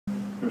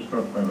his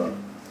stuff had a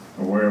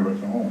way of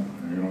its own,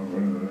 you know,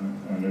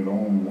 and his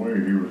own way.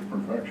 He was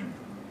perfection.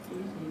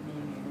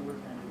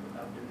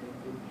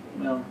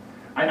 Well,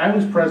 I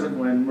was present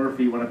when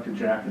Murphy went up to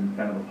Jack and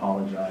kind of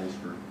apologized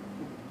for,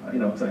 you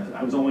know,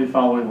 I was only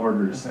following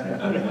orders.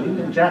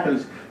 And Jack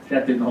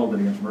didn't hold it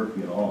against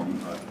Murphy at all. He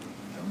thought,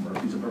 you know,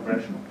 Murphy's a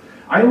professional.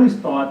 I always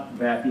thought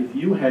that if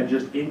you had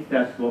just inked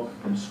that book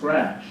from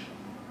scratch,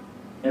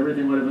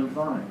 everything would have been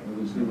fine. It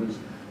was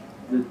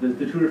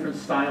the two different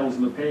styles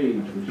on the page,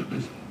 which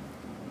just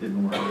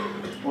didn't work.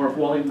 Or if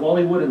Wally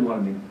Wood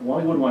wanted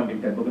to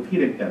ink that book, if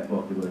he'd inked that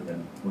book, it would have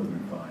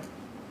been fine.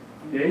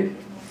 Dave?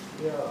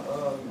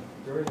 Yeah,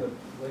 during the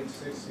late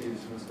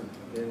 60s was the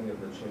beginning of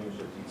the change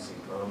of DC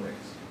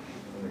Comics,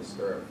 when they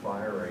started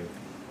firing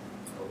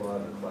a lot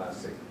of the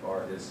classic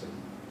artists, and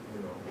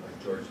you know, like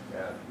George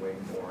Path,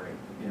 Wayne Boring,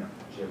 Yeah.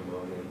 Jim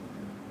Mooney.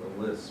 The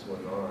list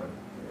went on,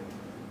 and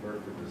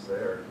Murphy was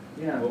there.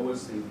 Yeah. What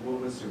was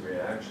the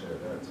reaction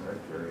at that time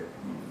period?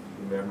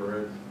 You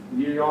remember it?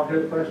 You all hear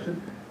the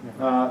question?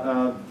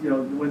 You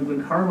know,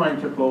 when Carmine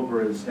took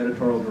over as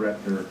editorial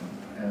director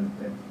at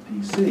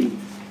DC,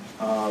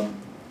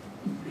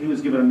 he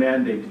was given a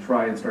mandate to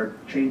try and start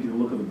changing the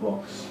look of the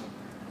books.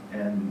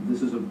 And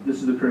this is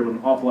a period when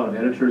an awful lot of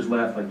editors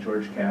left, like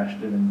George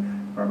Cashton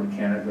and Barbara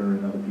Kanigher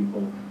and other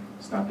people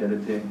stopped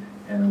editing.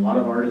 And a lot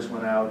of artists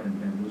went out,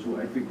 and it was,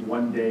 I think,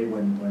 one day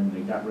when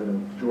they got rid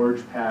of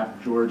George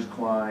Papp, George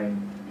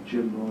Klein,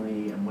 Jim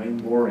Mooney, and Wayne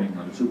Boring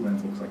on the Superman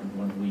books, like in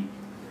 1 week.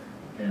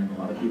 And a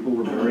lot of people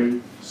were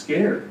very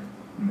scared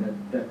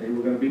that they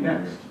were going to be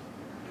next.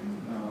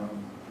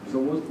 So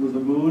was the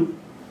mood?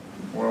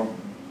 Well,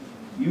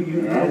 I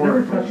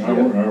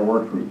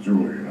worked with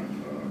Julie, and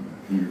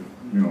he,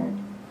 you know,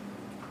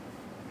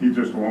 he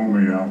just loaned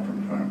me out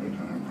from time to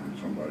time when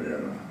somebody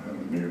had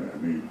a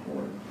need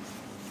for it.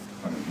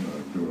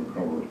 I'd do a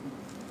cover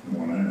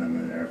one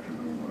in the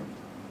afternoon, but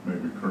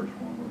maybe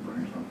Kurtzman would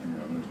bring something in.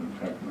 This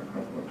has happened a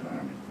couple of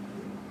times.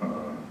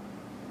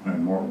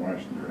 And Mort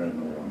Weissler had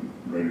no one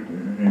ready to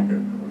ink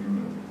it. It was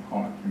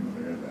hot, you know,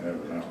 they had to have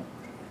it out.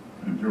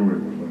 And Julie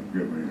would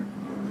give me,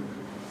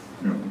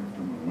 you know,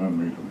 to lend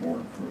me to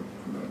Mort for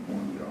that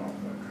one job,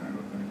 that kind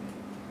of thing.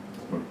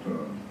 But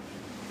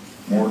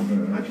Mort...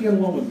 How'd you get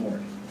along with Mort?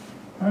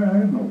 I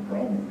had no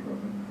problems with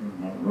it.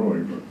 Not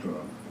really, but...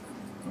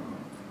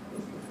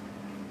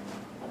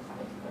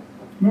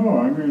 no,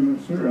 I mean,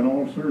 in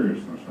all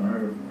seriousness,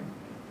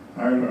 I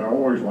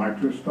always liked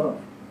his stuff.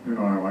 You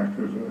know, I liked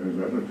his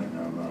editing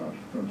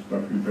on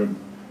stuff he did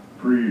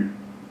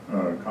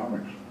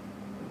pre-comics.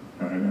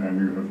 And I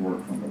knew his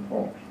work from the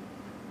Pulse.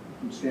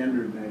 From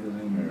Standard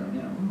magazine.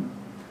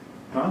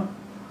 Yeah. Huh?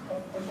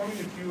 I was wondering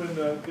if you and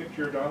Dick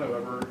Giordano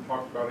ever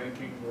talked about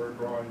inking or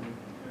drawing.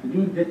 Did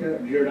you and Dick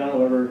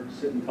Giordano ever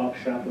sit and talk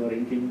shop about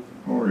inking?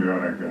 Oh yeah,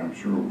 I'm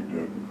sure we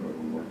did, because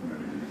we worked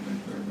many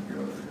things there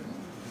together.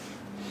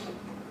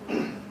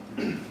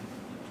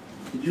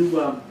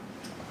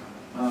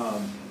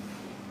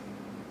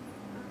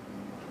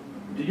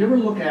 Did you ever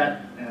look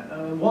at,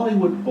 Wally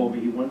Wood told me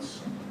he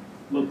once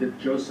looked at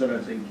Joe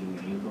Sutton's inking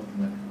and he looked and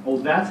went, oh,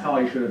 that's how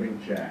I should have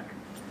inked Jack.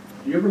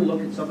 Do you ever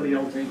look at somebody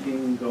else inking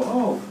and go,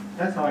 oh,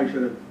 that's how I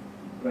should have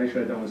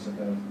done with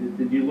something else?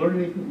 Did you learn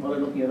anything while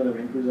looking at other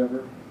inkers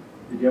ever?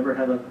 Did you ever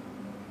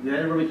did that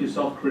ever make you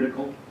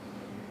self-critical?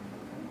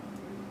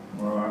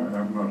 Well,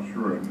 I'm not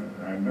sure.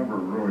 I never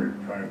really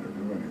tried to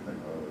do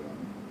anything other than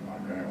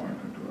like I went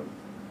into it,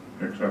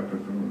 except if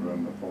it was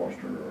in the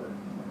Foster or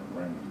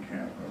Raymond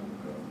Camp.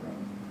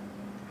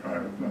 I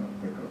would try to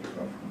pick up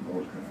stuff from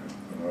those guys.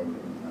 But other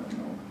than that,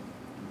 no.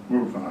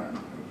 Will Time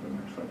is an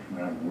exception,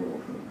 and Will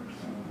to an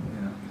extent.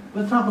 Yeah.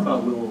 Let's talk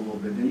about Will a little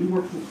bit. Now, you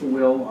worked for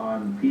Will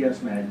on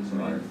PS Magazine,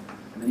 Right.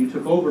 and then you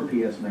took over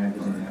PS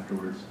Magazine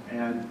afterwards.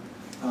 And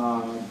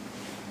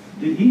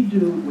did he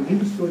do, when he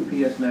was doing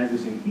PS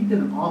Magazine, he did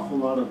an awful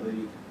lot of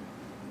the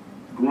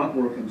grunt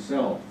work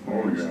himself,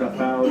 throwing stuff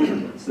out,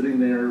 sitting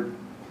there,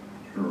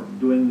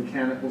 doing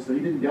mechanical stuff.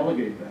 He didn't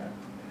delegate that.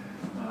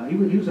 He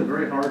was a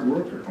very hard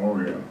worker. Oh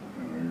yeah,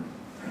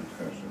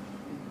 fantastic.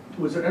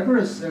 Was there ever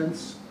a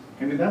sense,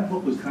 I mean, that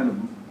book was kind of,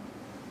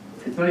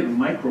 it's not even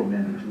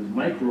micromanaged, it was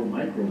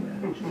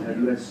micromanaged.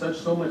 You had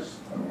so much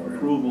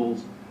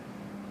approvals.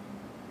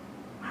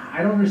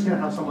 I don't understand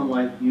how someone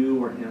like you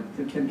or him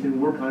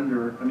can work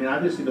under, I mean,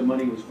 obviously the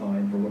money was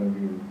fine for whatever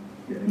you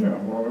were getting. Yeah,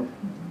 well, it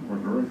was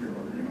regular,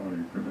 you know.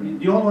 You could,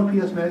 do you all know what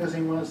PS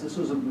Magazine was? This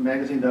was a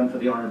magazine done for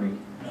the Army.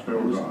 It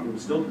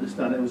was still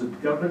done. It was a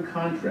government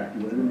contract.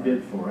 You went in and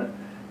bid for it.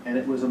 And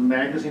it was a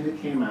magazine that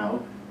came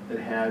out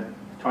that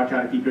taught you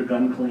how to keep your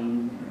gun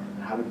clean,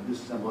 how to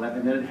disassemble that.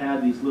 And then it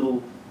had these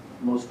little,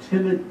 most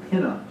timid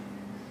pinup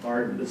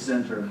art in the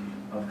center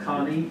of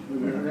Connie,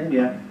 was her name?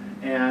 Yeah.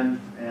 And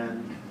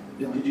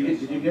did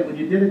you get when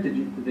you did it?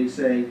 Did they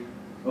say,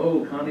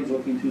 oh, Connie's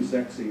looking too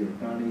sexy, or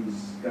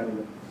Connie's got to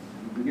look?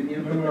 Did you get the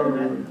input on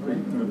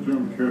that?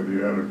 Jim Kidd, the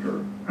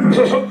editor,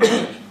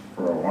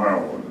 for a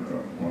while,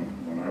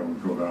 when I would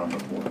go down to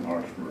Fort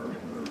Knox for a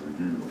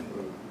review,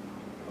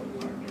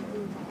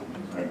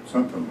 I had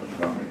sent them the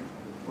dummy,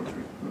 which is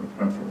the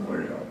pencil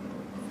layout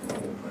of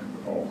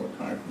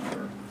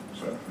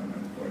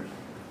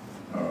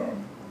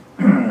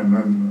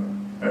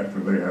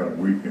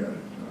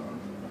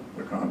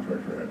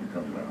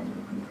come down to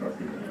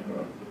Kentucky and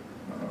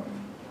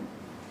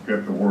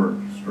get the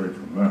word straight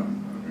from them.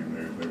 I mean,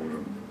 they would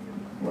have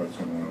let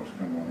someone else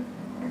come on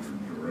under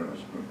duress,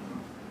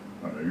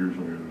 but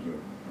usually there's a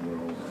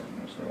will or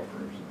myself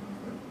or something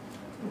that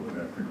would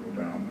have to go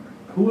down there.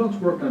 Who else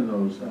worked on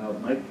those?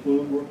 Mike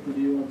Fluid worked with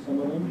you on some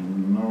of them?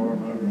 No,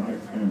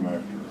 Mike came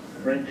after.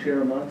 Frank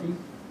Chiramonte?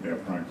 Yeah,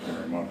 Frank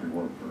Chiramonte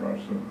worked for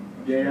us.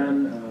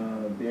 Dan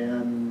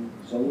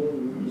Zola?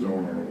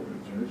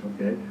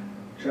 Okay.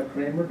 Chuck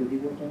Kramer, did he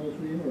work on those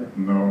with you? Or?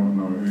 No,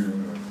 he was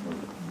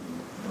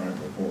right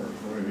before. So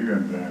he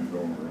and Dan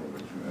Zola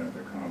had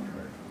the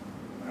contract.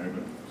 I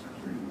didn't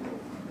succeed well.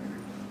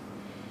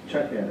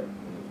 Chuck had it?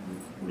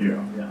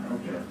 Yeah. Yeah,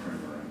 okay. Chuck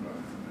Kramer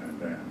and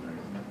Dan.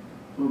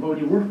 Well, but when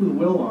you worked with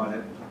Will on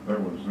it, That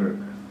was it,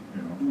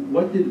 you know.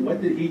 what did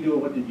he do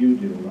and what did you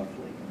do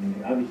roughly? I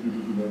mean, obviously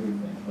you did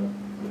everything, but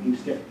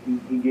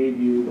he gave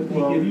you, what did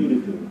he give you to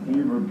do? He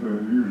would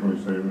usually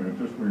say,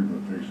 just leave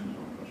the faces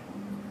on this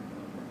one,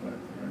 that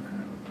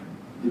kind of thing.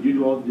 Did you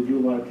do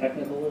a lot of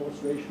technical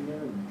illustration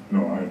there?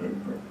 No, I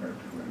didn't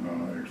practically, no,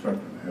 except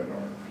in head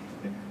art.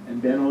 And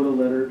Ben Oda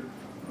lettered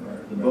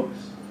Right. the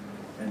books,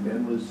 and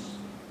Ben was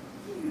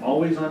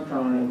always on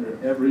time,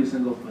 every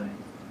single thing.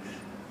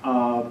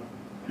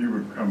 He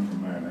would come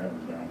from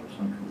Manhattan down to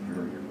Central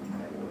Jersey with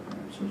my work and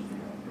insisted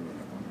on doing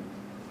it.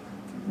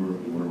 We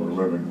were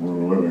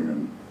living in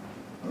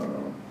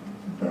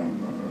down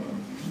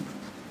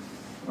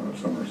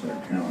Somerset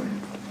County.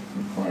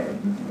 We quite a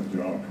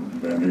job from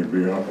Ben. He'd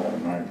be up all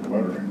night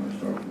lettering and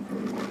stuff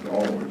because it was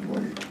always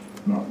late.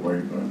 Not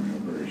late, but I mean a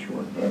very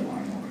short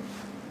deadline on it.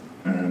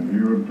 And he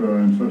would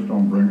insist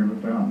on bringing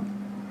it down.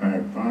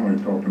 I finally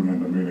talked him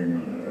into meeting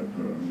at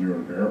the New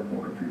York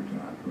airport a few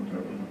times, but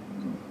that was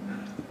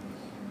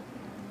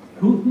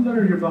Who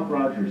lettered your Buck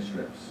Rogers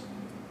strips?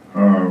 I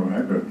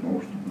did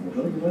most of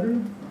Really, you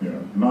lettered? Yeah,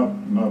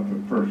 not the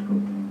first go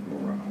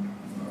around.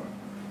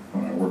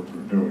 When I worked for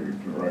Dewey,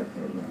 direct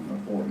those in the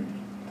 40s,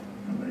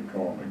 and they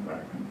called me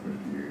back in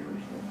 58 or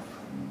so.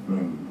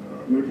 Then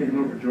You were taking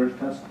over for George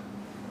Tusk?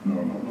 No,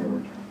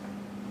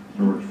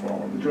 George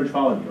followed. George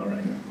followed you, all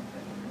right.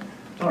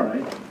 Yeah. All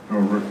right. No,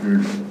 Rick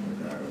Hughes was the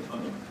guy that.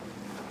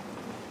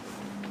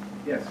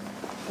 Yes.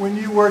 When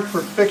you worked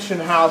for Fiction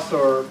House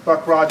or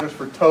Buck Rogers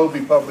for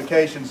Toby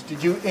Publications,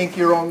 did you ink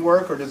your own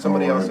work or did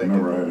somebody else ink it? I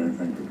never had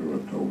anything to do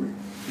with Toby.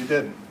 You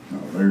didn't? No,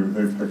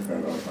 they picked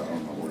that up. I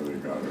don't know where they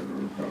got it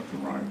or got the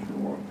rights or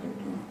what, but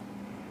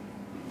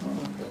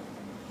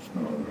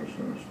no, it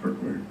was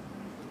strictly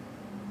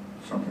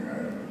something I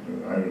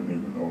didn't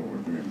even know it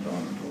was being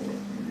done until,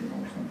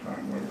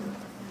 sometime later.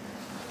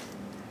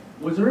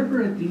 Was there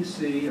ever at DC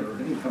or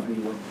any company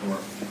you worked for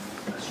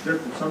a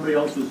strip that somebody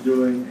else was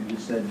doing and you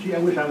said, gee, I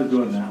wish I was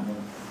doing that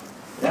one?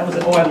 That was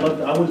it. Oh, I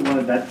always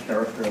wanted that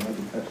character. I'd like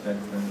to touch that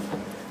thing.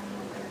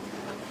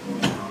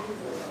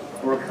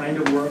 Or a kind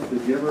of work.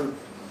 Did you ever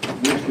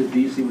wish that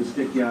DC would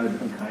stick you on a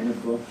different kind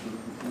of book?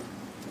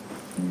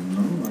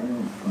 No, I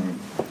don't think.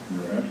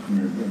 You're asking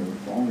me that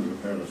as long as it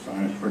had a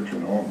science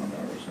fiction element, I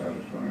was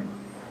satisfied.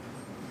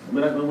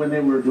 But when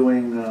they were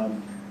doing,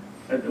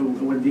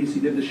 when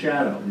DC did The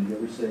Shadow, did you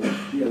ever say,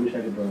 gee, I wish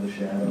I could draw The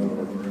Shadow?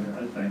 Or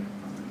I think.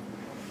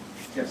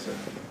 Yes, sir.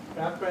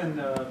 Back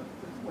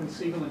when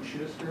Siegel and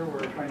Schuster were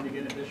trying to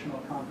get additional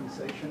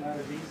compensation out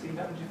of DC,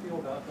 how did you feel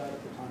about that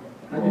at the time?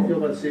 How did you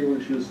feel about Siegel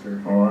and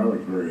Schuster? Oh, I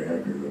was very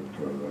happy that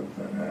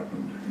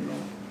happened,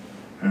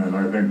 And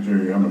I think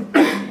J. Emmett was the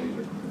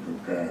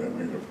guy that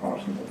made it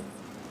possible.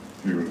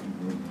 He was,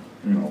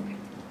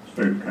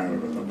 stayed kind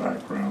of in the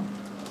background,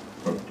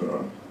 but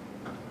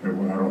I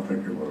don't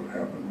think it would have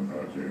happened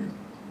without J.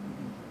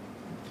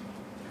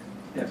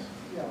 Yes.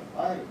 Yeah,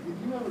 did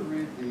you ever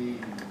read the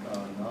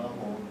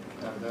novel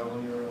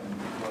Cavalier and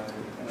Clay?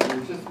 And I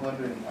was just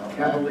wondering how...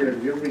 Cavalier,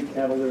 did you ever read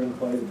Cavalier and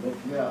Clay, the book?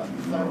 Yeah, so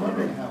I'm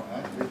wondering how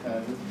accurate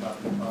that is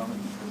about the common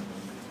system.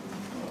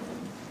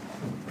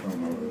 I don't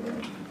know that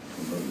I'm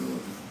familiar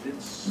with it.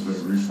 It's Is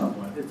it recent?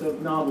 somewhat. It's a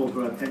novel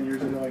from about 10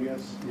 years ago, I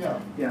guess. Yeah.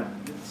 Yeah,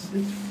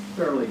 it's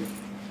fairly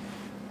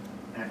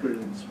accurate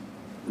in its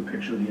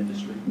depiction of the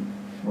industry.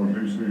 Well,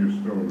 DC is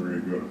still very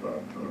good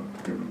about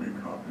giving me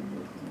copies of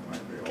them,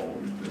 like they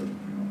always did,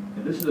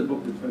 And this is a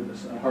book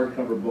that's a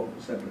hardcover book,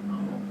 a separate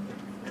novel.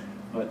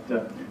 But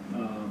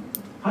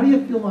how do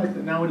you feel like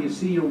that now when you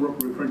see your work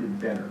reprinted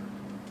better?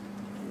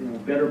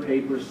 Better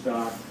paper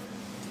stock,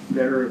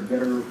 better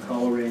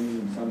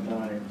coloring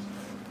sometimes.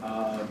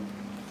 Are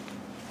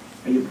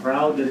you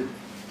proud that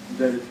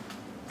it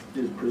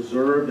is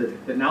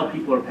preserved, that now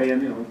people are paying,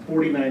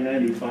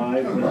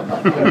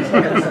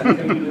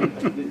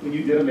 $49.95 when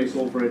you did them, they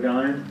sold for a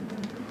dime?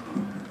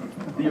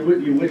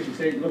 You wish, you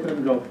say, look at them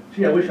and go,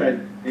 gee, I wish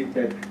I'd make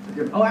that.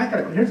 Oh,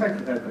 here's a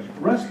question.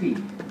 Russ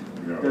Heath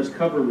does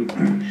cover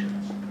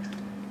recreations.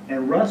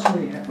 And Russ,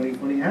 when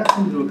he asks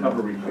them to do a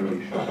cover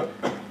recreation,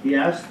 he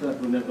asks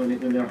when they're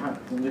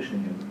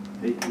commissioning him,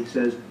 he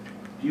says,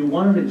 do you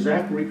want an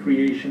exact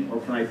recreation or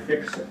can I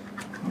fix it?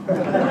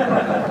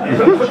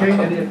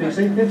 and if they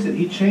say fix it,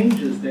 he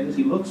changes things,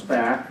 he looks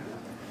back,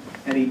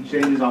 any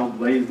changes, I'll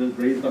raise the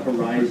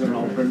horizon,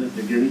 I'll turn the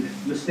figure.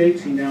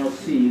 Mistakes he now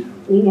sees,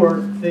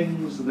 or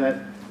things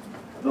that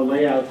the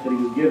layouts that he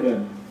was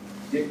given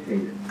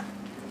dictated.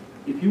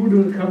 If you were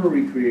doing cover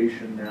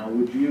recreation now,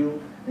 would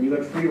you, and you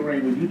had free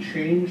reign, would you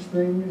change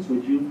things?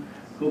 Would you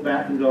go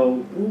back and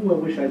go, ooh, I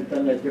wish I'd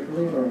done that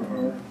differently,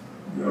 or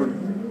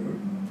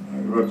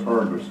that's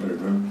hard to say.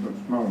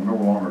 That's no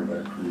longer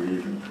that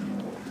creative, you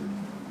know,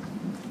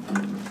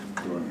 what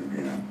you're doing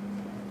again.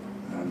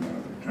 And the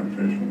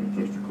temptation is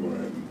just to go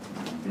ahead and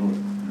do it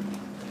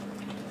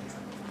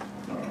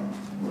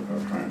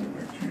without trying to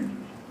make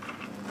changes.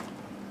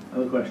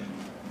 Other questions?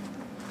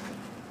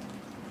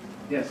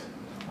 Yes?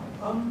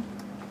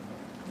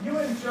 You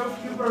and Joe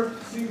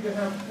Kubert seem to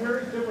have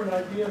very different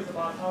ideas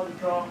about how to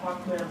draw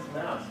Hawkman's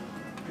mask.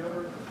 Did you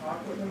ever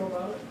talk with him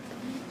about it?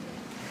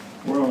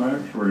 Well,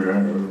 actually,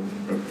 at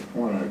the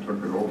point I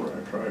took it over,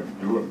 I tried to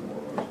do it more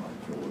or less like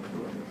Joe was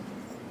doing it.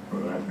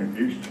 But I think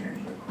he's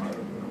changed it quite a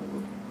bit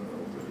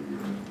over the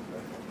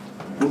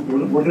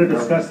years. We're going to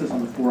discuss this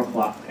on the 4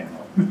 o'clock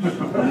panel.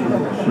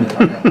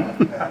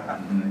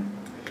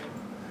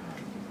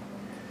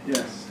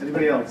 Yes,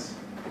 anybody else?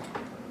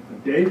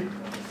 Dave?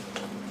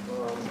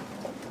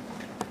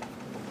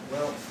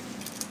 Well,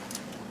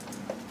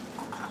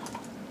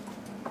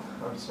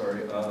 I'm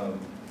sorry, I was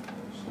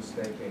just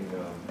thinking,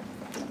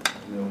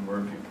 you know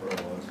Murphy for a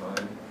long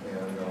time,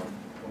 and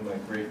one of my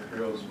great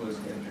thrills was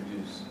to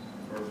introduce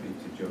Murphy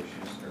to Joe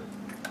Schuster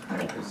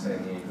at the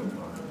San Diego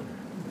Con.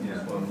 He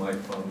was one of my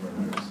fun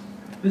memories.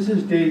 This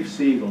is Dave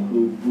Siegel,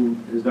 who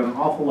has done an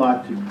awful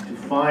lot to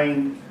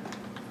find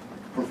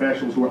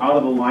professionals who are out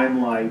of the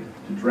limelight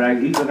to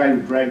drag. He's the guy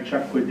who dragged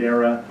Chuck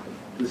Quidera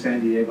to San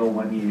Diego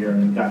one year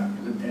and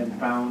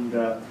found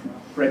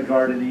Fred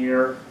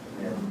Gardenier.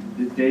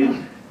 And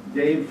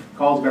Dave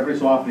calls me every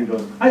so often and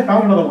goes, I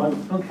found another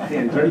one. Okay,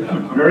 and very,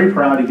 very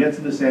proud. He gets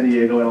into San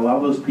Diego, and a lot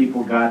of those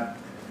people got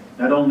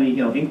not only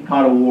Ink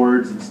Pot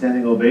awards and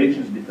standing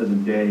ovations because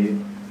of Dave,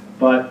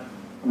 but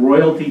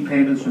royalty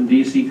payments from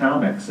DC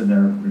Comics in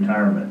their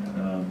retirement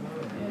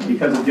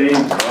because of Dave.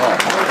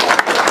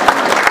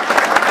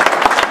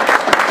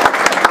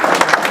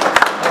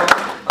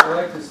 I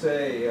like to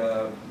say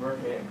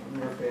Murphy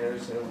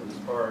Anderson was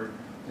part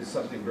did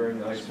something very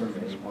nice for me,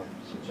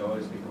 which I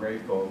always be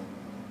grateful.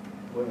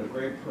 One of the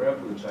great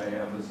privilege I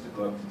have is to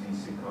go up to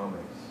DC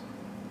Comics.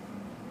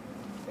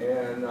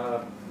 And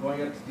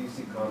going up to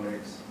DC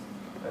Comics,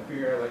 I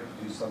figured I'd like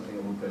to do something a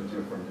little bit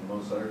different than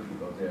most other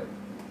people did.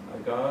 I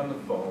got on the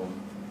phone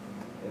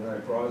and I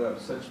brought up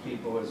such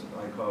people as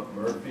I called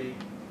Murphy,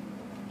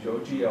 Joe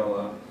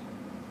Giella,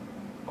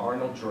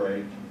 Arnold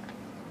Drake,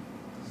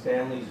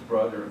 Stanley's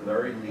brother,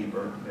 Larry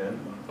Lieberman,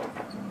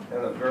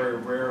 and a very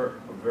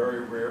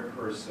rare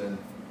person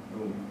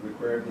who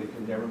regrettably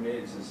could never make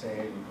it to San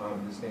Diego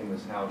Con. His name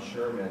was Hal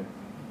Sherman,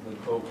 the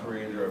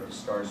co-creator of the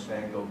Star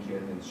Spangled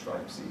Kid and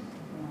Striped Seed.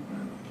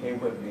 Came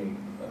with me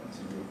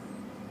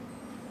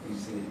to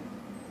DC,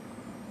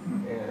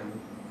 and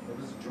it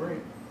was a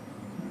dream.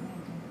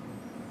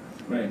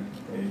 Great,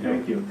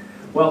 thank you.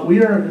 Well,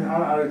 we are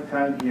out of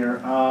time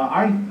here.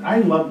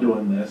 I love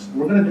doing this. I'm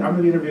going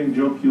to be interviewing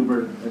Joe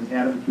Kubert and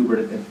Adam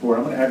Kubert at 4.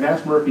 I've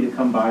asked Murphy to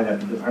come by that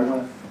because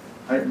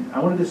I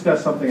want to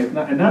discuss something,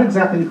 and not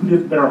exactly who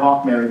did better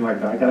Hawkman or anything like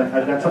that.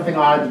 I've got something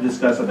odd to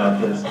discuss about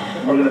this.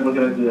 We're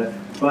gonna do that.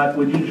 But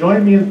would you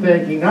join me in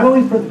thanking not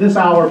only for this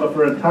hour but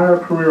for an entire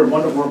career of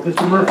wonderful work,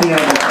 Mr. Murphy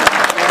Anderson.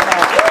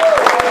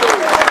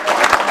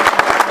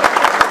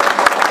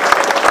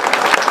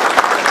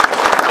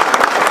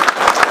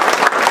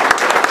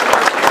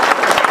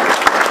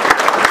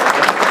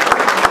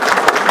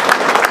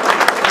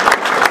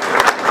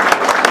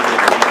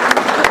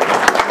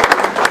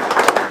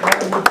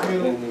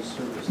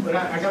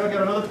 I gotta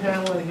get another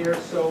panel in here,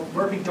 so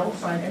Murphy, don't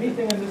sign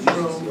anything in this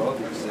room.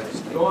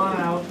 Go on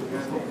out,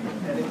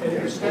 and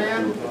if you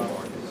stand,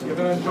 you're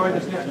gonna enjoy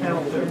this next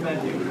panel too.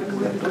 Thank you.